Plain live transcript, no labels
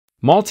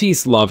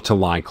Maltese love to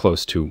lie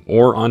close to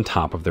or on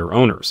top of their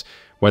owners,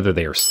 whether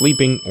they are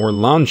sleeping or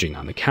lounging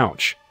on the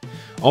couch.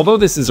 Although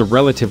this is a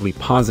relatively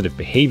positive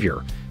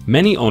behavior,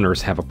 many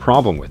owners have a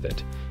problem with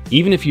it.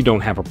 Even if you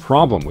don't have a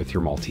problem with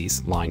your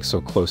Maltese lying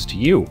so close to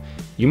you,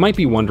 you might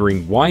be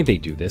wondering why they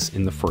do this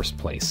in the first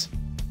place.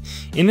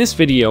 In this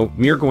video,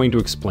 we are going to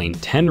explain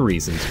 10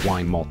 reasons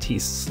why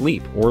Maltese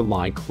sleep or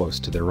lie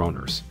close to their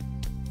owners.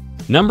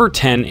 Number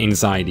 10.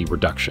 Anxiety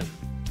reduction.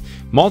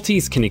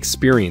 Maltese can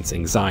experience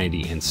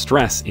anxiety and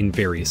stress in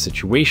various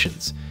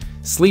situations.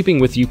 Sleeping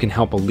with you can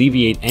help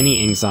alleviate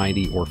any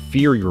anxiety or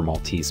fear your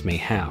Maltese may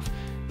have,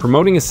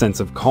 promoting a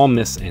sense of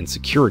calmness and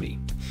security.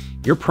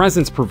 Your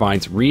presence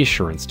provides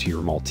reassurance to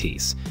your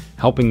Maltese,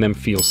 helping them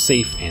feel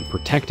safe and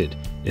protected,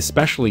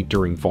 especially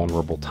during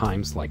vulnerable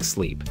times like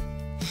sleep.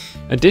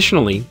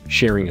 Additionally,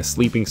 sharing a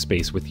sleeping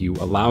space with you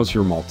allows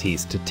your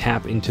Maltese to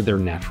tap into their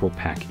natural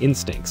pack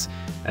instincts,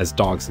 as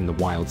dogs in the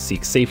wild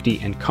seek safety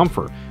and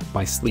comfort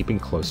by sleeping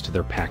close to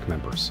their pack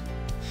members.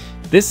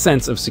 This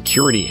sense of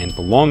security and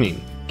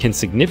belonging can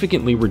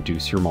significantly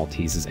reduce your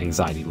Maltese's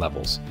anxiety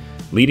levels,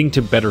 leading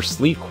to better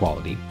sleep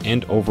quality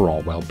and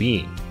overall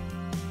well-being.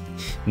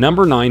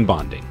 Number 9.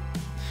 Bonding.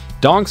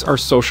 Dogs are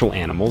social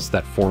animals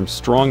that form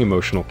strong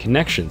emotional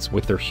connections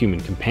with their human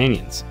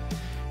companions.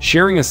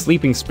 Sharing a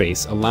sleeping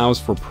space allows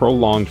for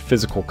prolonged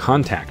physical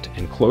contact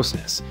and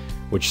closeness,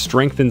 which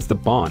strengthens the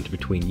bond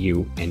between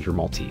you and your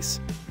Maltese.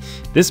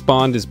 This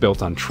bond is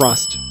built on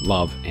trust,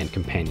 love, and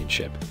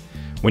companionship.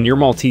 When your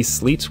Maltese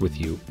sleeps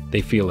with you, they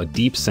feel a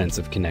deep sense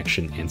of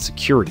connection and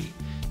security,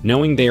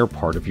 knowing they are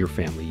part of your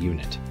family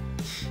unit.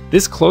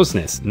 This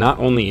closeness not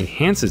only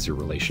enhances your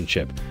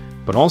relationship,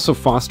 but also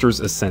fosters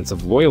a sense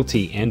of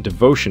loyalty and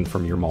devotion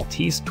from your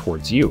Maltese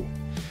towards you.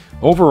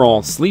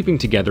 Overall, sleeping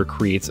together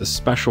creates a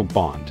special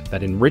bond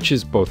that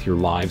enriches both your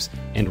lives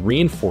and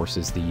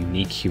reinforces the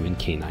unique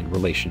human-canine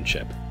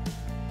relationship.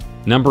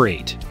 Number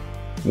 8.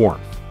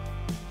 Warmth.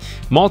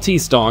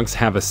 Maltese dogs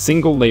have a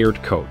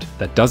single-layered coat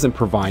that doesn't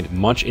provide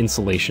much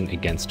insulation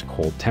against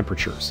cold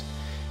temperatures.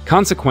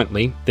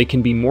 Consequently, they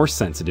can be more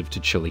sensitive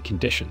to chilly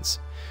conditions.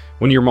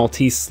 When your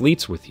Maltese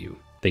sleeps with you,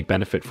 they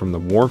benefit from the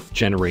warmth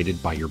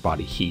generated by your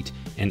body heat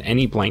and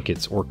any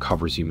blankets or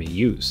covers you may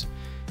use.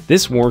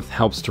 This warmth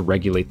helps to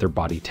regulate their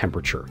body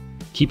temperature,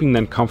 keeping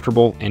them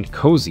comfortable and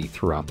cozy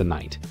throughout the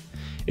night.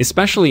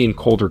 Especially in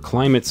colder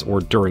climates or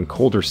during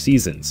colder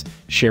seasons,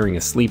 sharing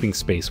a sleeping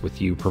space with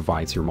you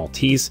provides your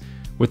Maltese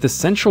with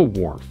essential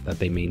warmth that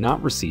they may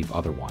not receive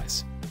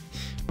otherwise.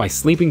 By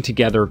sleeping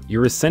together,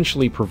 you're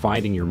essentially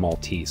providing your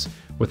Maltese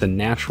with a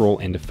natural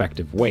and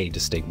effective way to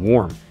stay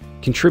warm,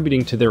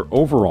 contributing to their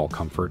overall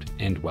comfort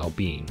and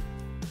well-being.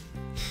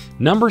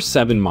 Number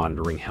 7.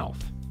 Monitoring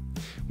health.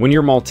 When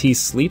your Maltese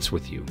sleeps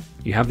with you,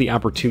 you have the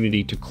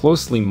opportunity to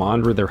closely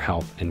monitor their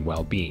health and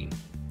well-being.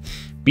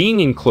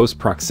 Being in close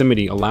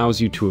proximity allows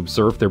you to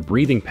observe their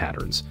breathing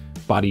patterns,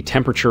 body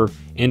temperature,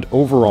 and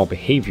overall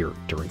behavior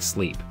during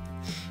sleep.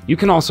 You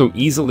can also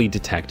easily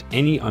detect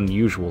any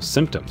unusual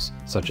symptoms,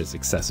 such as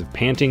excessive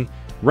panting,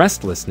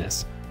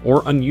 restlessness,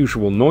 or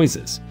unusual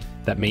noises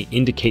that may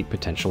indicate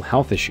potential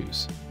health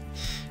issues.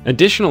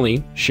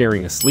 Additionally,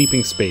 sharing a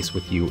sleeping space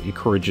with you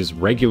encourages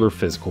regular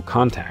physical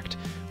contact,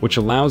 which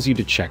allows you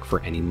to check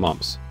for any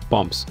lumps,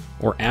 bumps,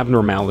 or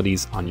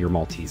abnormalities on your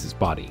Maltese's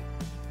body.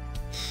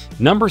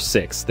 Number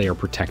 6. They are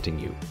protecting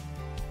you.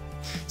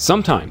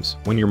 Sometimes,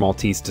 when your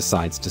Maltese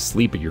decides to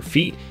sleep at your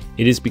feet,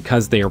 it is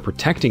because they are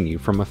protecting you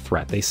from a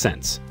threat they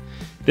sense.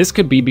 This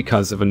could be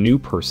because of a new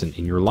person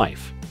in your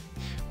life.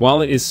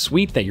 While it is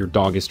sweet that your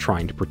dog is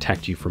trying to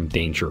protect you from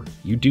danger,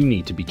 you do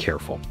need to be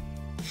careful.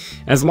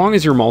 As long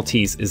as your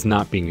Maltese is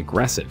not being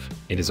aggressive,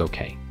 it is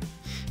okay.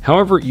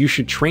 However, you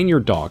should train your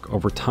dog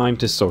over time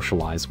to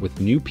socialize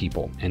with new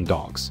people and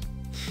dogs.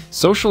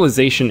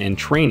 Socialization and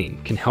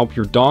training can help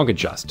your dog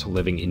adjust to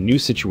living in new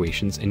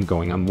situations and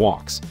going on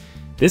walks.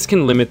 This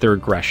can limit their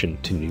aggression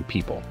to new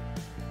people.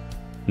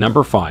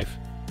 Number 5.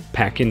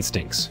 Pack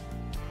instincts.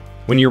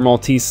 When your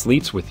Maltese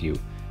sleeps with you,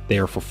 they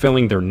are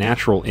fulfilling their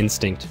natural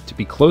instinct to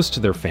be close to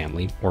their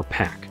family or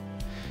pack.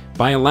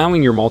 By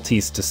allowing your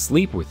Maltese to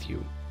sleep with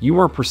you, you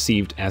are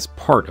perceived as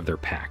part of their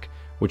pack,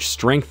 which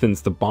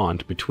strengthens the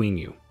bond between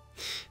you.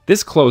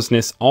 This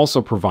closeness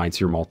also provides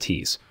your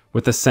Maltese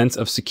with a sense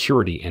of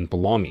security and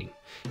belonging,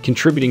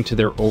 contributing to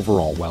their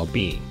overall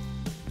well-being.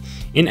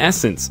 In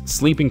essence,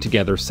 sleeping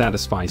together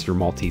satisfies your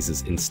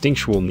Maltese's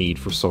instinctual need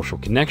for social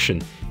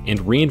connection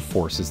and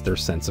reinforces their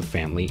sense of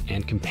family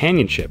and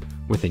companionship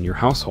within your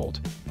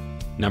household.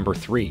 Number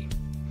 3.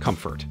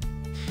 Comfort.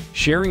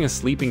 Sharing a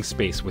sleeping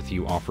space with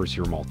you offers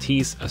your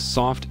Maltese a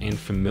soft and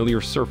familiar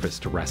surface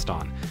to rest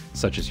on,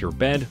 such as your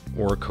bed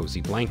or a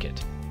cozy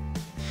blanket.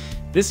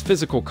 This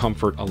physical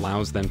comfort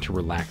allows them to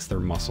relax their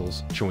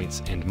muscles,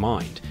 joints, and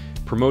mind,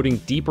 promoting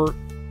deeper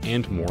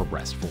and more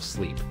restful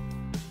sleep.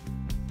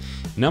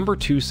 Number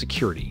 2.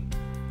 Security.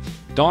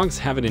 Dogs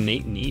have an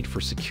innate need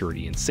for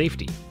security and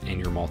safety, and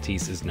your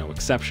Maltese is no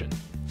exception.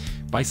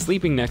 By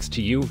sleeping next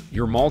to you,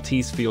 your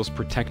Maltese feels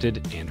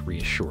protected and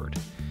reassured.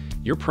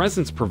 Your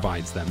presence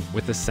provides them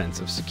with a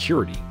sense of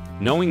security,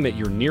 knowing that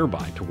you're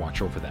nearby to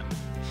watch over them.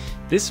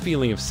 This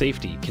feeling of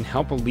safety can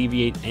help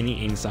alleviate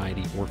any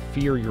anxiety or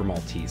fear your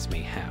Maltese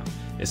may have,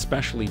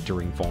 especially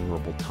during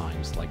vulnerable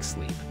times like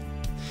sleep.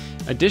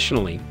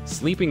 Additionally,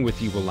 sleeping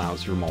with you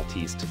allows your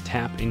Maltese to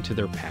tap into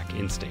their pack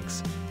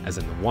instincts, as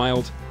in the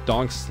wild,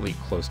 dogs sleep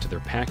close to their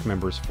pack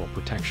members for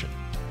protection.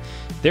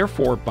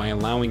 Therefore, by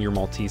allowing your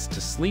Maltese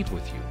to sleep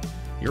with you,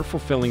 you're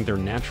fulfilling their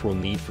natural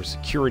need for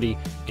security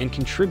and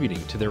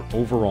contributing to their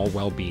overall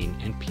well-being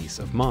and peace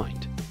of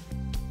mind.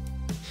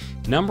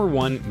 Number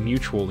 1.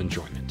 Mutual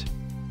enjoyment.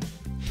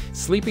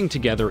 Sleeping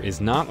together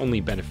is not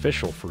only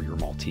beneficial for your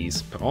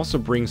Maltese, but also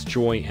brings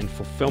joy and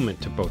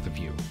fulfillment to both of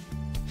you.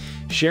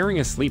 Sharing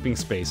a sleeping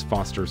space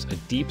fosters a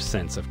deep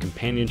sense of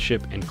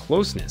companionship and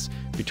closeness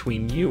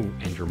between you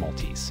and your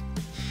Maltese.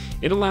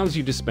 It allows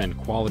you to spend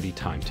quality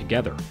time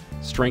together,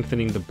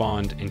 strengthening the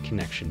bond and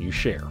connection you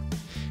share.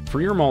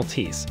 For your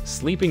Maltese,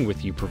 sleeping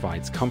with you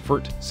provides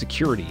comfort,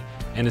 security,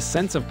 and a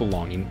sense of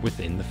belonging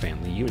within the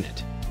family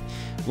unit.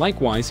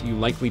 Likewise, you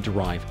likely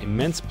derive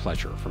immense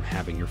pleasure from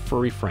having your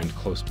furry friend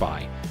close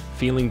by,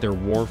 feeling their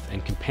warmth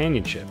and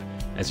companionship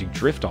as you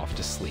drift off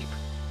to sleep.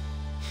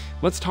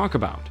 Let's talk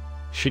about,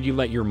 should you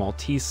let your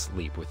Maltese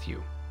sleep with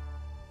you?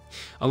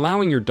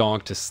 Allowing your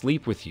dog to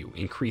sleep with you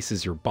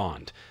increases your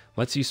bond,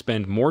 lets you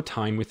spend more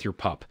time with your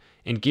pup,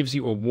 and gives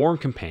you a warm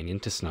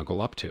companion to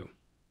snuggle up to.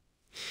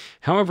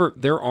 However,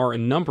 there are a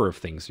number of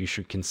things you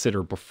should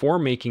consider before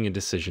making a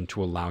decision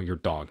to allow your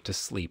dog to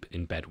sleep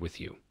in bed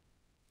with you.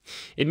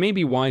 It may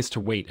be wise to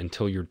wait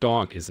until your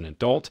dog is an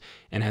adult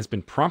and has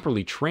been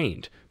properly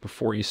trained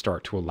before you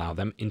start to allow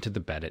them into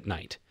the bed at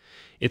night.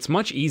 It's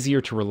much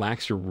easier to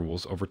relax your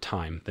rules over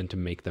time than to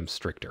make them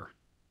stricter.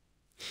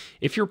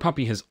 If your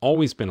puppy has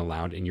always been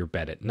allowed in your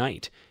bed at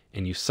night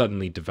and you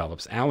suddenly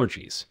develops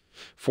allergies,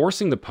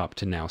 forcing the pup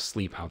to now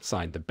sleep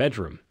outside the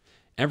bedroom,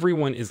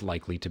 everyone is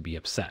likely to be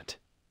upset.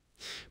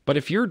 But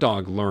if your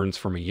dog learns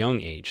from a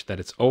young age that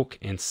it's okay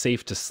and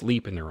safe to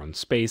sleep in their own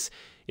space,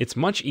 it's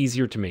much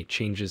easier to make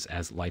changes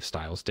as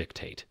lifestyles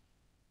dictate.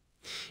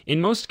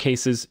 In most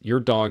cases, your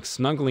dog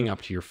snuggling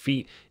up to your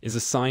feet is a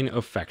sign of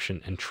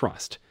affection and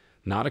trust,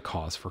 not a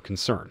cause for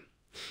concern.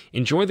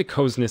 Enjoy the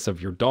coziness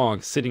of your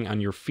dog sitting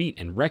on your feet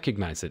and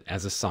recognize it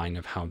as a sign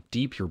of how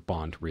deep your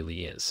bond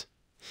really is.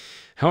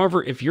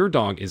 However, if your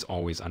dog is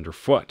always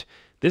underfoot,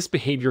 this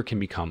behavior can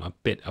become a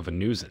bit of a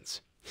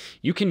nuisance.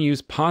 You can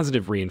use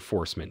positive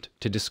reinforcement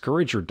to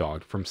discourage your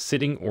dog from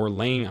sitting or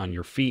laying on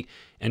your feet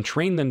and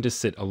train them to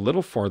sit a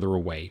little farther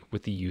away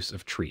with the use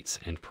of treats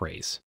and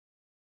praise.